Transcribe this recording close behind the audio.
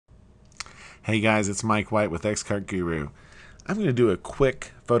Hey guys, it's Mike White with Xcart Guru. I'm going to do a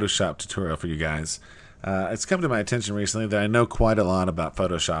quick Photoshop tutorial for you guys. It's come to my attention recently that I know quite a lot about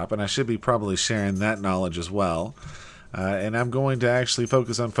Photoshop, and I should be probably sharing that knowledge as well. And I'm going to actually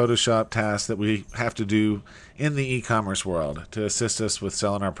focus on Photoshop tasks that we have to do in the e-commerce world to assist us with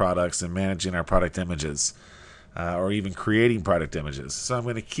selling our products and managing our product images, or even creating product images. So I'm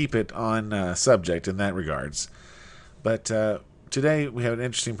going to keep it on subject in that regards. But today we have an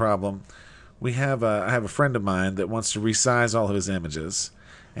interesting problem. I have a friend of mine that wants to resize all of his images,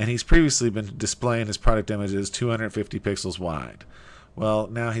 and he's previously been displaying his product images 250 pixels wide. Well,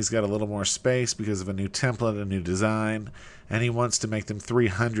 now he's got a little more space because of a new template, a new design, and he wants to make them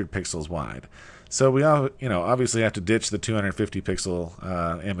 300 pixels wide. So we all, obviously have to ditch the 250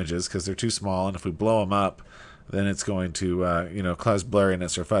 pixel images because they're too small, and if we blow them up, then it's going to, cause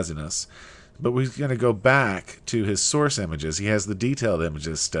blurriness or fuzziness. But we're going to go back to his source images. He has the detailed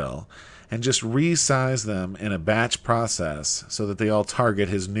images still, and just resize them in a batch process so that they all target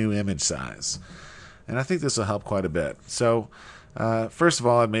his new image size. And I think this will help quite a bit. So first of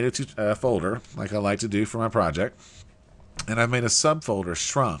all, I've made a folder like I like to do for my project. And I've made a subfolder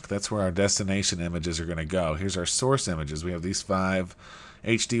shrunk. That's where our destination images are going to go. Here's our source images. We have these 5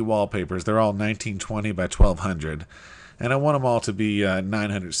 HD wallpapers. They're all 1920 by 1200. And I want them all to be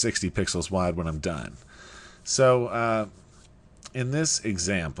 960 pixels wide when I'm done. So in this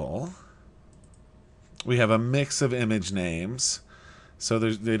example, we have a mix of image names. So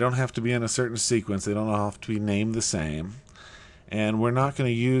they don't have to be in a certain sequence. They don't have to be named the same. And we're not going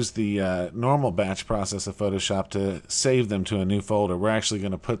to use the normal batch process of Photoshop to save them to a new folder. We're actually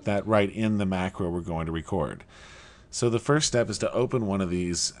going to put that right in the macro we're going to record. So the first step is to open one of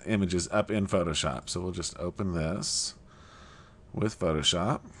these images up in Photoshop. So we'll just open this with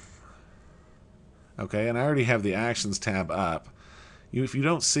Photoshop. Okay, and I already have the Actions tab up. If you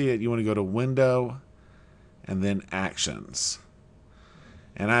don't see it, you want to go to Window and then Actions.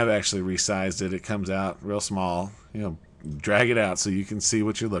 And I've actually resized it. It comes out real small. Drag it out so you can see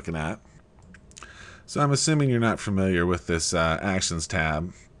what you're looking at. So I'm assuming you're not familiar with this Actions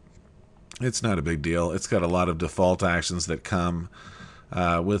tab. It's not a big deal. It's got a lot of default actions that come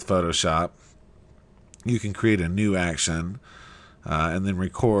with Photoshop. You can create a new action and then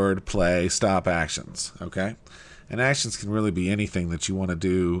record, play, stop actions. Okay? And actions can really be anything that you want to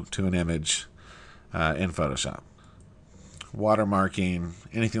do to an image in Photoshop. Watermarking,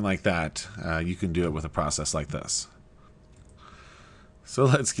 anything like that, you can do it with a process like this. So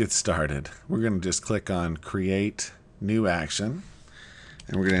let's get started. We're going to just click on Create New Action,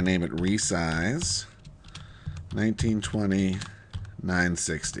 and we're going to name it Resize 1920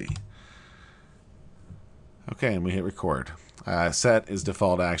 960. Okay, and we hit Record. Set is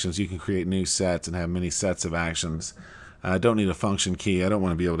default actions. You can create new sets and have many sets of actions. I don't need a function key. I don't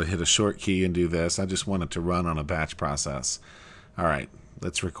want to be able to hit a short key and do this. I just want it to run on a batch process. All right,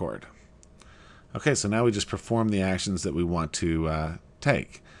 let's record. Okay, so now we just perform the actions that we want to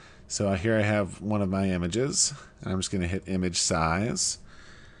take. So here I have one of my images. I'm just going to hit image size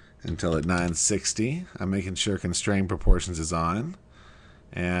until at 960. I'm making sure constrain proportions is on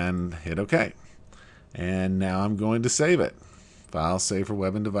and hit OK. And now I'm going to save it. File, save for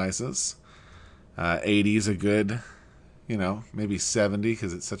web and devices. 80 is a good, maybe 70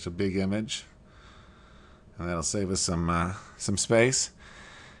 because it's such a big image. And that'll save us some space.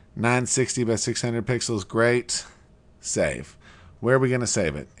 960 by 600 pixels, great. Save. Where are we going to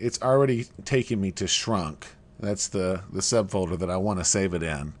save it? It's already taking me to Shrunk. That's the subfolder that I want to save it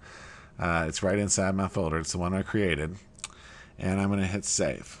in. It's right inside my folder. It's the one I created. And I'm going to hit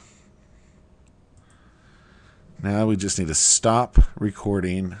Save. Now we just need to stop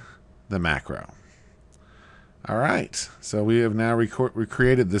recording the macro. All right. So we have now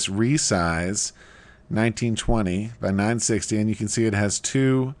recreated this resize 1920 by 960, and you can see it has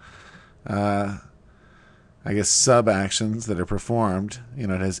two sub actions that are performed. It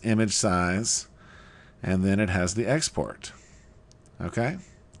has image size, and then it has the export. Okay,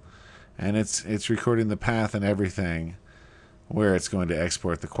 and it's recording the path and everything where it's going to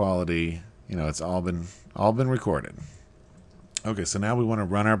export the quality. It's all been recorded. Okay, so now we want to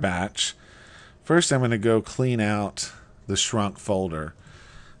run our batch. First, I'm going to go clean out the shrunk folder.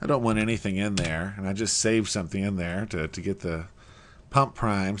 I don't want anything in there, and I just saved something in there to get the pump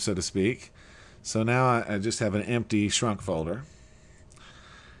prime, so to speak. So now I just have an empty shrunk folder,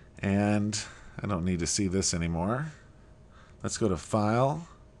 and I don't need to see this anymore. Let's go to File,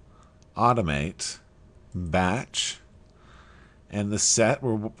 Automate, Batch, and the set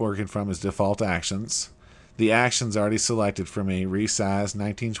we're working from is default actions. The action's already selected for me, Resize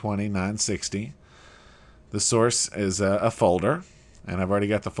 1920 960. The source is a folder. and I've already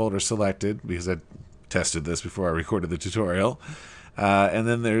got the folder selected because I tested this before I recorded the tutorial. And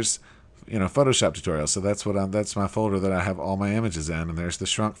then there's Photoshop tutorial. So that's my folder that I have all my images in, and there's the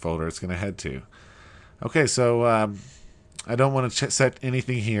shrunk folder it's going to head to. Okay, so I don't want to set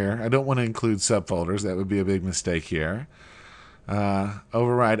anything here. I don't want to include subfolders. That would be a big mistake here.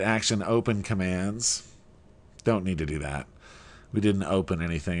 Override action open commands. Don't need to do that. We didn't open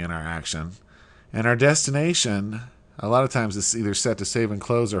anything in our action. And our destination, a lot of times it's either set to save and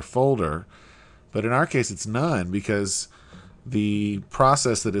close or folder, but in our case it's none, because the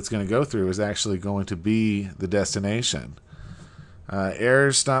process that it's going to go through is actually going to be the destination.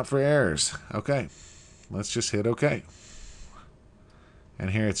 Errors, stop for errors. Okay, let's just hit OK.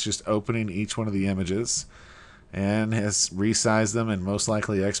 And here it's just opening each one of the images and has resized them and most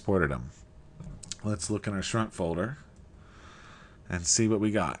likely exported them. Let's look in our shrunk folder and see what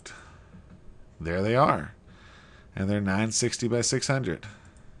we got. There they are. And they're 960 by 600.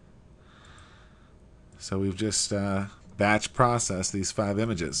 So we've just batch processed these 5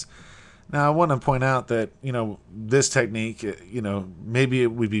 images. Now I want to point out that this technique, maybe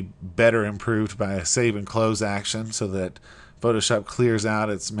it would be better improved by a save and close action so that Photoshop clears out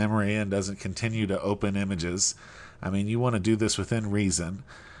its memory and doesn't continue to open images. I mean, you want to do this within reason.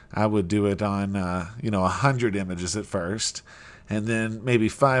 I would do it on 100 images at first, and then maybe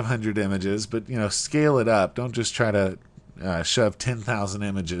 500 images, but scale it up. Don't just try to shove 10,000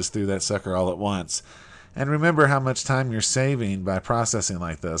 images through that sucker all at once. And remember how much time you're saving by processing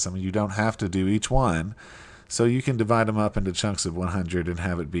like this. I mean, you don't have to do each one, so you can divide them up into chunks of 100 and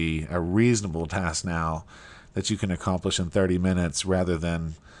have it be a reasonable task now that you can accomplish in 30 minutes rather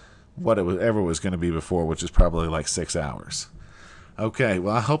than what it ever was going to be before, which is probably like 6 hours. Okay,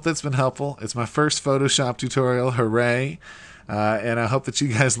 well, I hope that's been helpful. It's my first Photoshop tutorial. Hooray! And I hope that you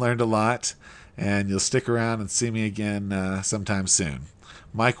guys learned a lot, and you'll stick around and see me again sometime soon.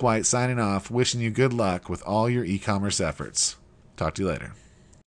 Mike White signing off, wishing you good luck with all your e-commerce efforts. Talk to you later.